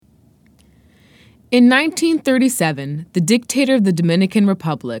In 1937, the dictator of the Dominican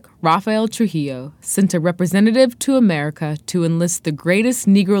Republic, Rafael Trujillo, sent a representative to America to enlist the greatest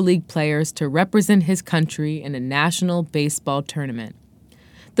Negro League players to represent his country in a national baseball tournament.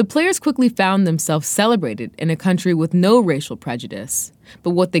 The players quickly found themselves celebrated in a country with no racial prejudice,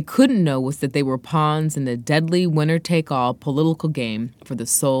 but what they couldn't know was that they were pawns in a deadly winner-take-all political game for the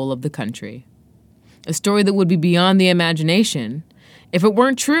soul of the country. A story that would be beyond the imagination if it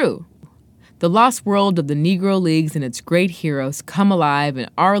weren't true. The lost world of the Negro Leagues and its great heroes come alive in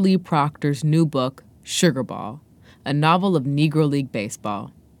R. Lee Procter's new book, Sugarball, a novel of Negro League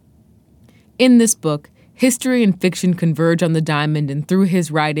baseball. In this book, history and fiction converge on the diamond, and through his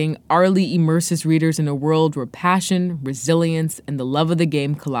writing, R. Lee immerses readers in a world where passion, resilience, and the love of the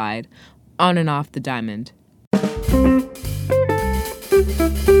game collide, on and off the diamond.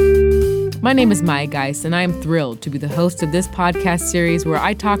 My name is Maya Guice, and I am thrilled to be the host of this podcast series where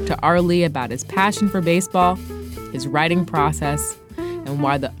I talk to R. Lee about his passion for baseball, his writing process, and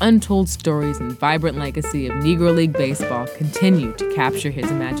why the untold stories and vibrant legacy of Negro League baseball continue to capture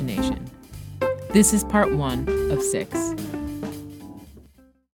his imagination. This is part 1 of 6.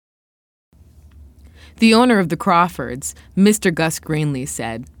 The owner of the Crawfords, Mr. Gus Greenlee,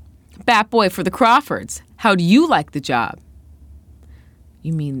 said, "Bat boy for the Crawfords. How do you like the job?"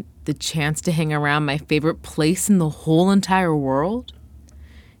 "You mean the chance to hang around my favorite place in the whole entire world?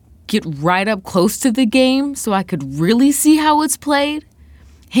 Get right up close to the game so I could really see how it's played?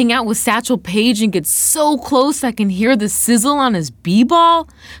 Hang out with Satchel Paige and get so close I can hear the sizzle on his b-ball?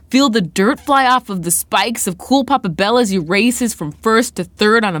 Feel the dirt fly off of the spikes of Cool Papa Bell as he races from first to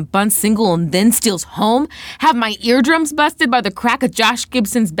third on a bunt single and then steals home? Have my eardrums busted by the crack of Josh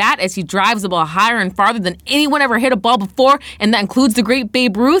Gibson's bat as he drives the ball higher and farther than anyone ever hit a ball before, and that includes the great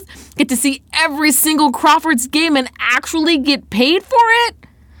Babe Ruth? Get to see every single Crawford's game and actually get paid for it?"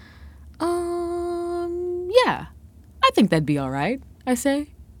 Yeah, I think that'd be all right," I say.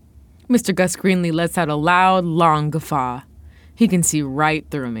 Mr. Gus Greenlee lets out a loud, long guffaw. He can see right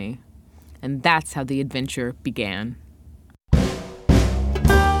through me. And that's how the adventure began.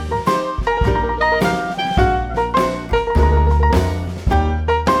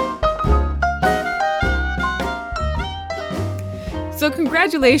 So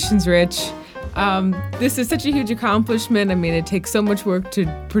congratulations, Rich. This is such a huge accomplishment. I mean, it takes so much work to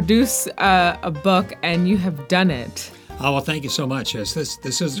produce a book, and you have done it. Oh, well, thank you so much. Yes,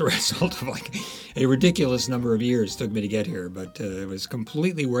 this is the result of like a ridiculous number of years it took me to get here, but it was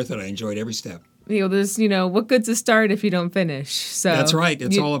completely worth it. I enjoyed every step. What good's a start if you don't finish? So that's right.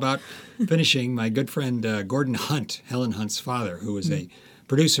 It's all about finishing. My good friend Gordon Hunt, Helen Hunt's father, who was a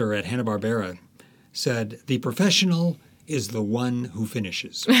producer at Hanna-Barbera, said, "The professional is the one who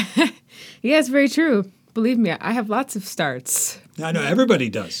finishes." Yeah, it's very true. Believe me, I have lots of starts. I know, everybody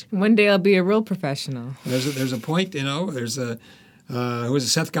does. One day I'll be a real professional. There's a point, who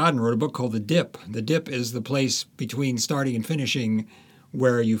was Seth Godin wrote a book called The Dip. The Dip is the place between starting and finishing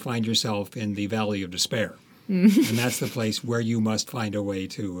where you find yourself in the valley of despair. And that's the place where you must find a way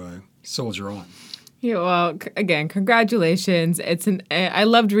to soldier on. Yeah, well, again, congratulations. I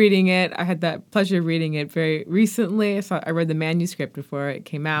loved reading it. I had that pleasure of reading it very recently. I read the manuscript before it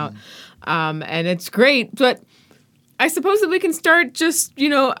came out. And it's great. But I suppose that we can start just,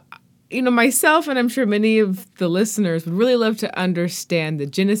 myself, and I'm sure many of the listeners would really love to understand the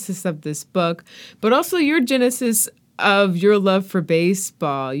genesis of this book, but also your genesis of your love for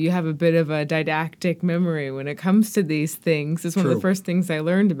baseball. You have a bit of a didactic memory when it comes to these things. It's one of the first things I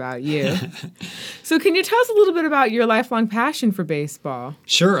learned about you. So can you tell us a little bit about your lifelong passion for baseball?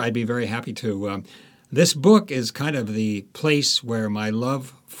 Sure, I'd be very happy to. This book is kind of the place where my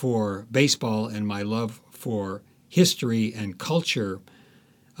love for baseball and my love for history and culture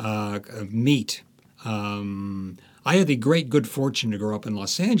meet. I had the great good fortune to grow up in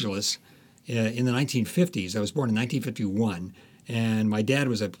Los Angeles in the 1950s. I was born in 1951, and my dad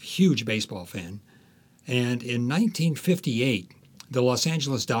was a huge baseball fan. And in 1958, the Los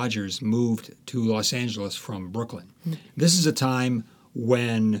Angeles Dodgers moved to Los Angeles from Brooklyn. This is a time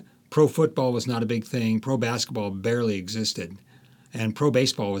when pro football was not a big thing, pro basketball barely existed, and pro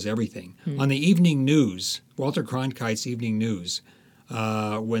baseball was everything. On the evening news, Walter Cronkite's evening news,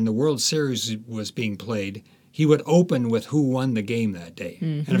 when the World Series was being played, he would open with who won the game that day.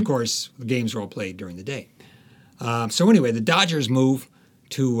 And of course, the games were all played during the day. So anyway, the Dodgers move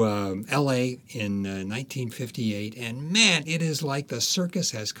to L.A. in 1958, and man, it is like the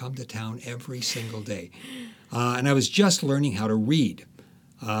circus has come to town every single day. And I was just learning how to read.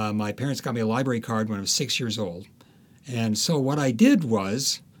 My parents got me a library card when I was 6 years old. And so what I did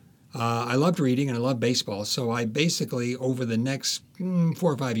was, I loved reading and I loved baseball, so I basically, over the next 4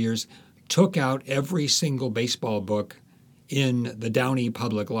 or 5 years, took out every single baseball book in the Downey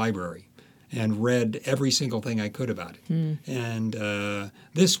Public Library and read every single thing I could about it. And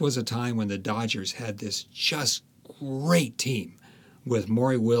this was a time when the Dodgers had this just great team with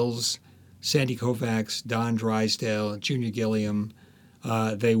Maury Wills, Sandy Koufax, Don Drysdale, Junior Gilliam.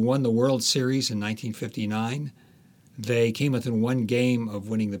 They won the World Series in 1959. They came within one game of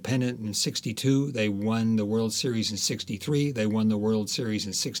winning the pennant in 62. They won the World Series in 63. They won the World Series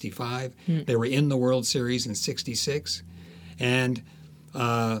in 65. They were in the World Series in 66. And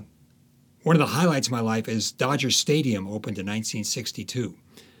one of the highlights of my life is Dodger Stadium opened in 1962.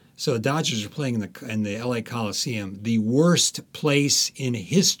 So the Dodgers are playing in the LA Coliseum, the worst place in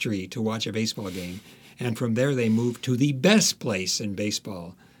history to watch a baseball game. And from there they moved to the best place in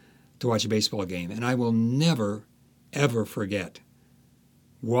baseball to watch a baseball game. And I will never, ever forget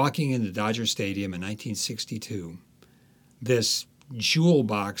walking into Dodger Stadium in 1962, this jewel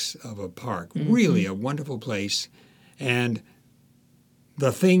box of a park, really a wonderful place. And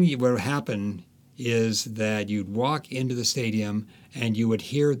the thing that would happen is that you'd walk into the stadium and you would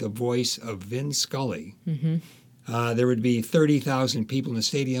hear the voice of Vin Scully. There would be 30,000 people in the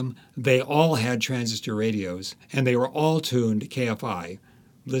stadium. They all had transistor radios, and they were all tuned to KFI,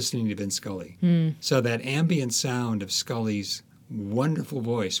 listening to Vin Scully. So that ambient sound of Scully's wonderful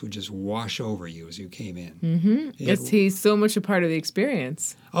voice would just wash over you as you came in. He's so much a part of the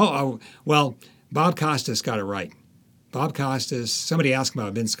experience. Well, Bob Costas got it right. Bob Costas, somebody asked him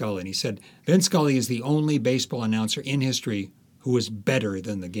about Vin Scully, and he said, Vin Scully is the only baseball announcer in history who was better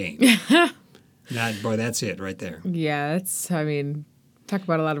than the game. That's it right there. Yeah, talk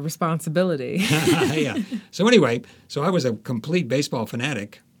about a lot of responsibility. Yeah. So anyway, I was a complete baseball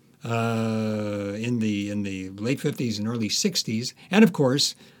fanatic in the late 50s and early 60s. And of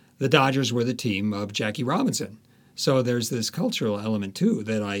course, the Dodgers were the team of Jackie Robinson. So there's this cultural element too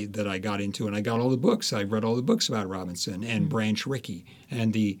that I got into, and I got all the books. I read all the books about Robinson and Branch Rickey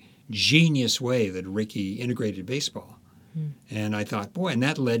and the genius way that Rickey integrated baseball. And I thought, boy, and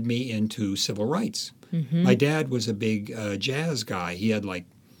that led me into civil rights. My dad was a big jazz guy. He had like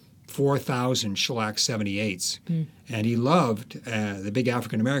 4,000 shellac 78s, and he loved the big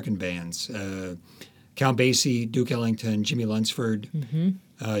African-American bands, Count Basie, Duke Ellington, Jimmy Lunsford,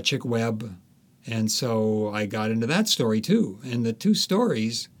 Chick Webb. And so I got into that story too. And the two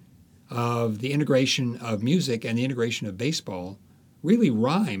stories of the integration of music and the integration of baseball really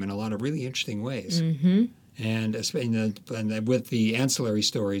rhyme in a lot of really interesting ways. And with the ancillary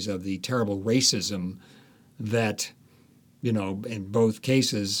stories of the terrible racism that, in both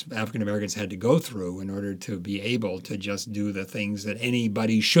cases, African Americans had to go through in order to be able to just do the things that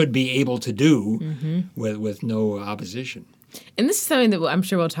anybody should be able to do with no opposition. And this is something that I'm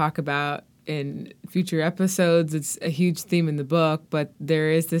sure we'll talk about in future episodes. It's a huge theme in the book, but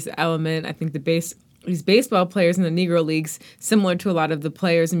there is this element, I think these baseball players in the Negro Leagues, similar to a lot of the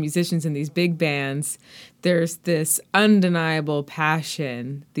players and musicians in these big bands, there's this undeniable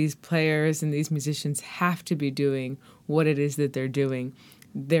passion. These players and these musicians have to be doing what it is that they're doing.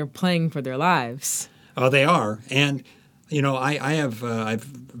 They're playing for their lives. Oh, they are. And,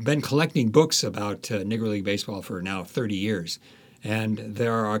 I've been collecting books about Negro League baseball for now 30 years. And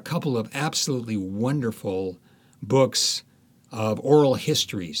there are a couple of absolutely wonderful books of oral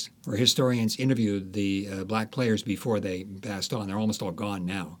histories where historians interviewed the black players before they passed on. They're almost all gone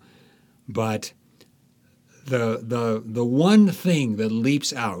now. But the one thing that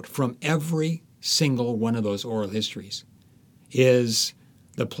leaps out from every single one of those oral histories is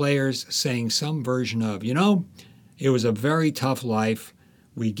the players saying some version of, it was a very tough life.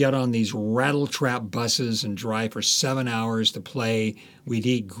 We'd get on these rattle-trap buses and drive for 7 hours to play. We'd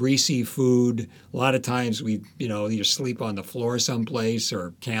eat greasy food. A lot of times we'd, either sleep on the floor someplace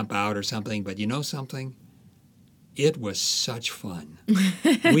or camp out or something. But you know something? It was such fun.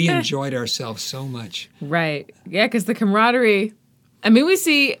 We enjoyed ourselves so much. Right. Yeah, because the camaraderie. We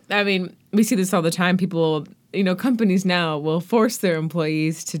see this all the time. People, companies now will force their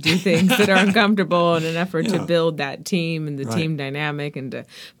employees to do things that are uncomfortable in an effort to build that team and the team dynamic and to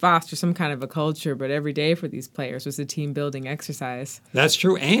foster some kind of a culture. But every day for these players was a team-building exercise. That's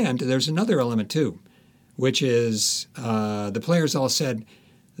true. And there's another element, too, which is the players all said,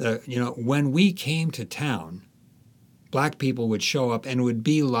 when we came to town, black people would show up and it would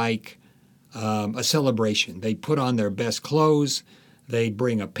be like a celebration. They'd put on their best clothes. They'd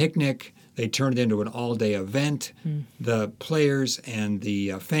bring a picnic. They turned it into an all-day event. The players and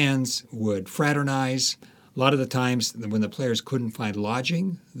the fans would fraternize. A lot of the times when the players couldn't find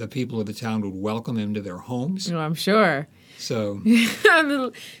lodging, the people of the town would welcome them to their homes. Oh, I'm sure. So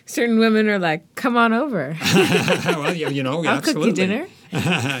certain women are like, come on over. Well, I'll absolutely. cook you dinner.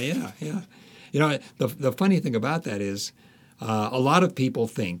 Yeah, yeah. You know, the funny thing about that is a lot of people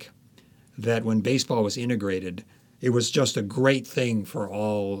think that when baseball was integrated, it was just a great thing for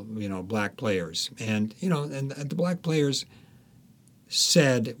all, black players. And, and the black players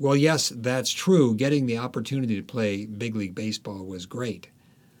said, well, yes, that's true. Getting the opportunity to play big league baseball was great.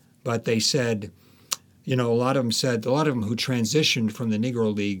 But they said, a lot of them who transitioned from the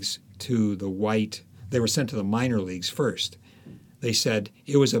Negro leagues to the white, they were sent to the minor leagues first. They said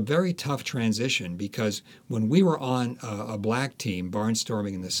it was a very tough transition because when we were on a black team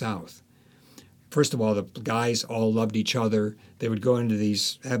barnstorming in the South, first of all, the guys all loved each other. They would go into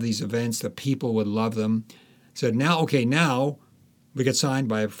have these events. The people would love them. Said, now we get signed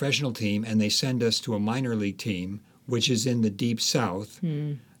by a professional team, and they send us to a minor league team, which is in the deep South.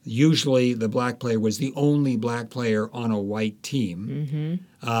 Usually the black player was the only black player on a white team.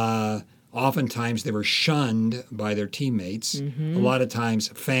 Oftentimes they were shunned by their teammates. A lot of times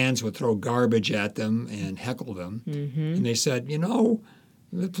fans would throw garbage at them and heckle them. And they said, the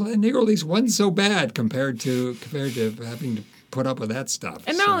Negro Leagues wasn't so bad compared to having to put up with that stuff.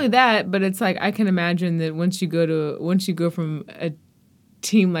 And not only that, but it's like I can imagine that once you go from a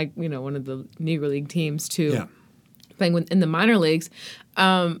team like one of the Negro League teams to playing in the minor leagues,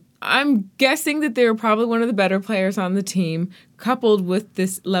 I'm guessing that they were probably one of the better players on the team, coupled with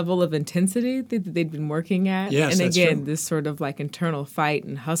this level of intensity that they'd been working at. Yes, and that's again, true. This sort of like internal fight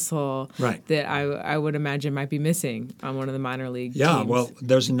and hustle that I would imagine might be missing on one of the minor league teams. Yeah, well,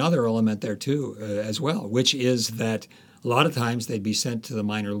 there's another element there too as well, which is that a lot of times they'd be sent to the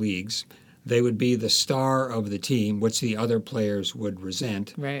minor leagues. They would be the star of the team, which the other players would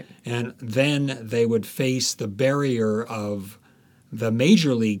resent. Right. And then they would face the barrier of the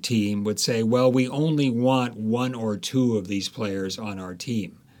major league team would say, well, we only want one or two of these players on our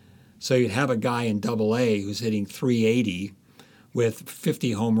team. So you'd have a guy in Double-A who's hitting 380 with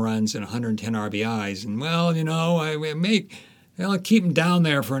 50 home runs and 110 RBIs. And, well, I'll keep him down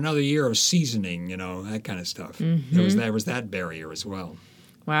there for another year of seasoning, that kind of stuff. There was that barrier as well.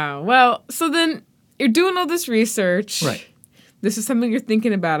 Wow. Well, so then you're doing all this research. Right. This is something you're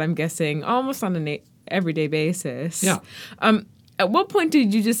thinking about, I'm guessing, almost on an everyday basis. Yeah. At what point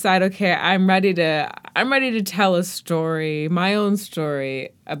did you decide, okay, I'm ready to tell a story, my own story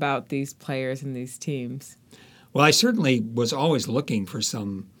about these players and these teams? Well, I certainly was always looking for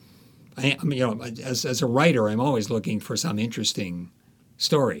some. As a writer, I'm always looking for some interesting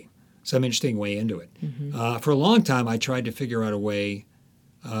story, some interesting way into it. For a long time, I tried to figure out a way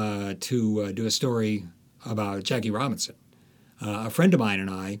to do a story about Jackie Robinson. A friend of mine and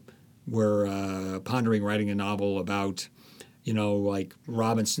I were pondering writing a novel about, like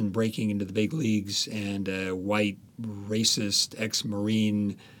Robinson breaking into the big leagues and a white racist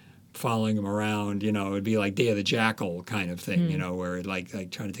ex-Marine following him around. It'd be like Day of the Jackal kind of thing, where it like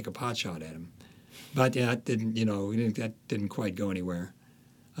trying to take a pot shot at him. But that didn't quite go anywhere.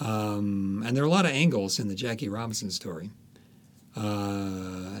 And there are a lot of angles in the Jackie Robinson story.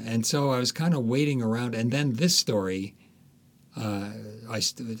 And so I was kind of waiting around. And then this story, I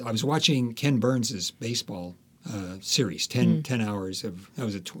was watching Ken Burns' baseball series, 10 hours of,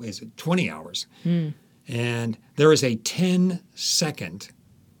 is it 20 hours? And there is a 10-second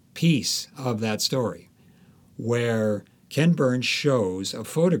piece of that story where Ken Burns shows a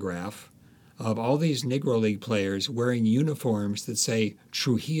photograph of all these Negro League players wearing uniforms that say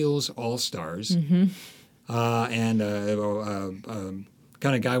Trujillo's All-Stars, and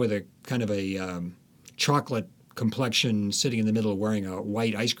kind of guy with a kind of a chocolate complexion sitting in the middle wearing a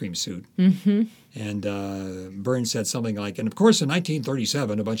white ice cream suit. And Burns said something like, and of course in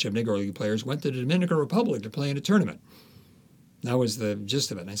 1937, a bunch of Negro League players went to the Dominican Republic to play in a tournament. That was the gist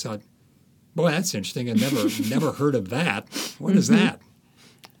of it. And I thought, boy, that's interesting. I've never heard of that. What is that?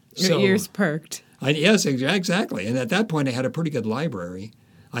 Your ears perked. Yes, exactly. And at that point, I had a pretty good library.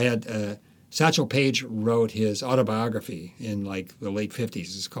 I had Satchel Paige wrote his autobiography in like the late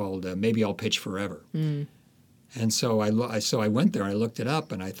 50s. It's called Maybe I'll Pitch Forever. And so I went there and I looked it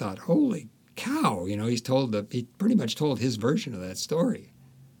up and I thought, holy cow! He pretty much told his version of that story.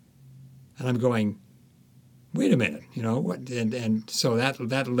 And I'm going, wait a minute, what? And so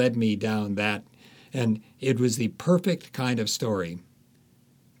that led me down that, and it was the perfect kind of story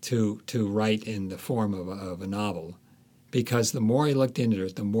to write in the form of a novel, because the more I looked into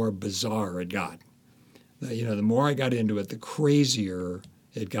it, the more bizarre it got. The more I got into it, the crazier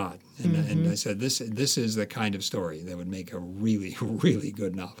it got. And I said, this is the kind of story that would make a really, really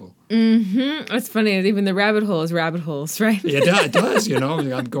good novel. That's funny. Even the rabbit hole is rabbit holes, right? It does.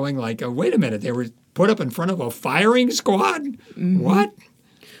 I'm going like, wait a minute. They were put up in front of a firing squad? What?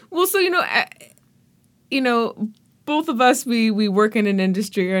 Well, so, both of us, we work in an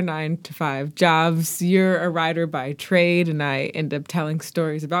industry or 9-to-5 jobs. You're a writer by trade, and I end up telling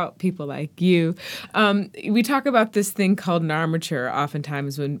stories about people like you. We talk about this thing called an armature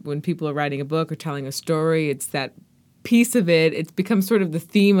oftentimes when people are writing a book or telling a story. It's that piece of it. It's become sort of the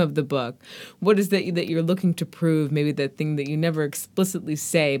theme of the book. What is that you're looking to prove? Maybe that thing that you never explicitly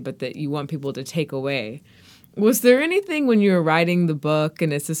say, but that you want people to take away. Was there anything when you were writing the book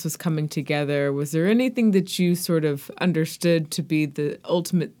and as this was coming together, was there anything that you sort of understood to be the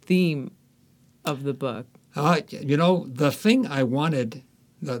ultimate theme of the book? The thing I wanted,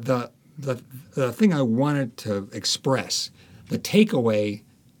 the thing I wanted to express, the takeaway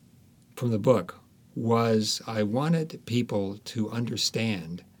from the book was I wanted people to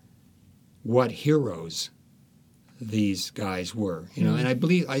understand what heroes these guys were. And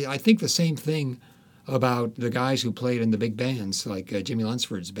I think the same thing about the guys who played in the big bands like Jimmy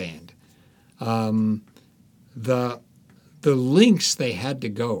Lunsford's band. The lengths they had to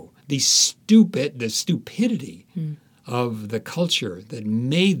go, the stupidity of the culture that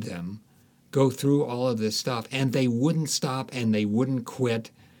made them go through all of this stuff, and they wouldn't stop and they wouldn't quit,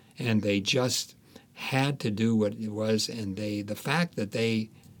 and they just had to do what it was, and the fact that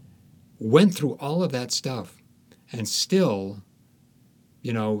they went through all of that stuff and still. A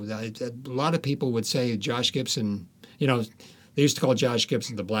lot of people would say Josh Gibson, they used to call Josh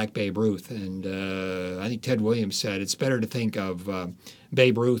Gibson the Black Babe Ruth. And I think Ted Williams said it's better to think of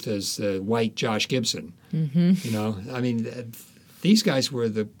Babe Ruth as white Josh Gibson. Mm-hmm. These guys were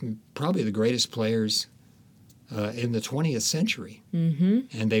probably the greatest players in the 20th century.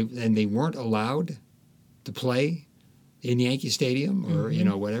 Mm-hmm. And they weren't allowed to play in Yankee Stadium or,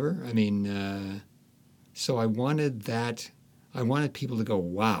 whatever. So I wanted that. I wanted people to go,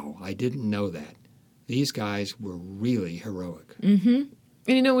 wow, I didn't know that. These guys were really heroic. Mm-hmm.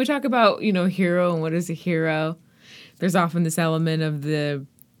 And, we talk about, hero and what is a hero. There's often this element of the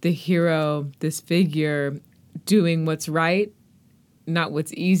hero, this figure, doing what's right, not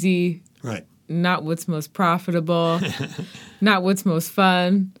what's easy. Right. Not what's most profitable, not what's most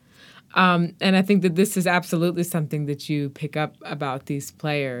fun. And I think that this is absolutely something that you pick up about these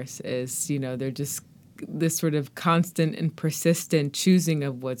players is, they're just this sort of constant and persistent choosing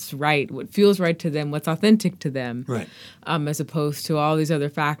of what's right, what feels right to them, what's authentic to them, right? As opposed to all these other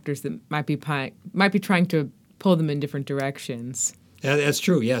factors that might be trying to pull them in different directions. That's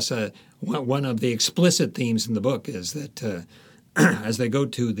true. Yes, one of the explicit themes in the book is that as they go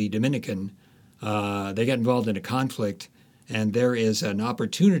to the Dominican, they get involved in a conflict, and there is an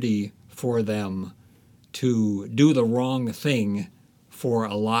opportunity for them to do the wrong thing for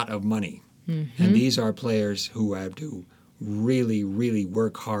a lot of money. Mm-hmm. And these are players who have to really, really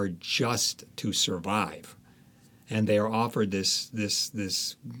work hard just to survive. And they are offered this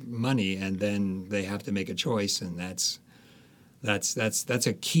money, and then they have to make a choice, and that's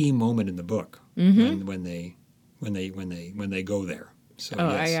a key moment in the book. Mm-hmm. when they go there. So,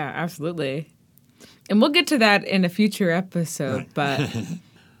 yes. Yeah, absolutely. And we'll get to that in a future episode. Right. But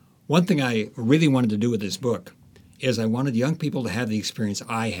one thing I really wanted to do with this book is I wanted young people to have the experience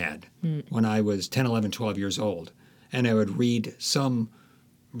I had when I was 10, 11, 12 years old. And I would read some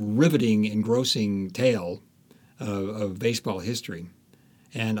riveting, engrossing tale of baseball history.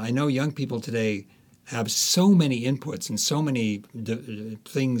 And I know young people today have so many inputs and so many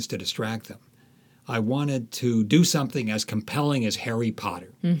things to distract them. I wanted to do something as compelling as Harry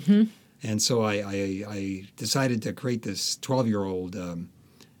Potter. Mm-hmm. And so I decided to create this 12-year-old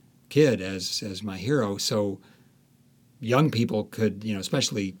kid as my hero, so young people could,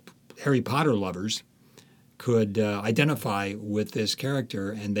 especially Harry Potter lovers, could identify with this character,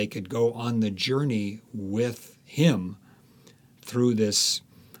 and they could go on the journey with him through this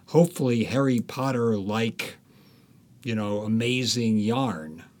hopefully Harry Potter-like, amazing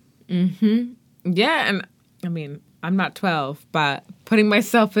yarn. Mm-hmm. Yeah, and I'm not 12, but putting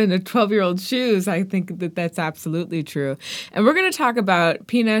myself in a 12-year-old's shoes, I think that that's absolutely true. And we're going to talk about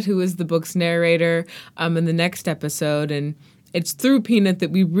Peanut, who is the book's narrator, in the next episode. And it's through Peanut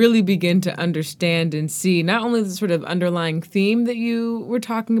that we really begin to understand and see not only the sort of underlying theme that you were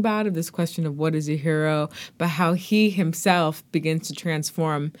talking about of this question of what is a hero, but how he himself begins to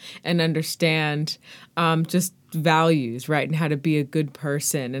transform and understand just values, right? And how to be a good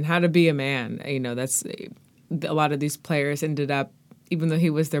person and how to be a man. That's a lot of these players ended up, even though he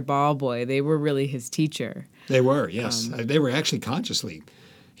was their ball boy, they were really his teacher. They were, yes. They were actually consciously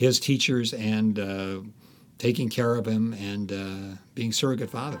his teachers and taking care of him and being surrogate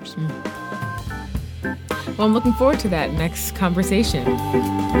fathers. Well, I'm looking forward to that next conversation.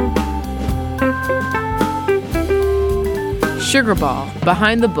 Sugarball,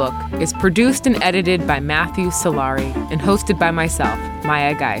 Behind the Book, is produced and edited by Matthew Solari and hosted by myself,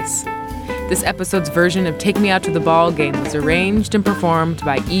 Maya Guice. This episode's version of Take Me Out to the Ball Game was arranged and performed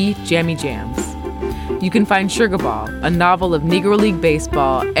by E. Jammy Jams. You can find Sugarball, a novel of Negro League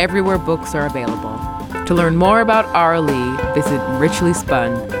baseball, everywhere books are available. To learn more about our league, visit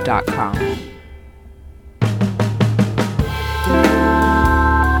richlyspun.com.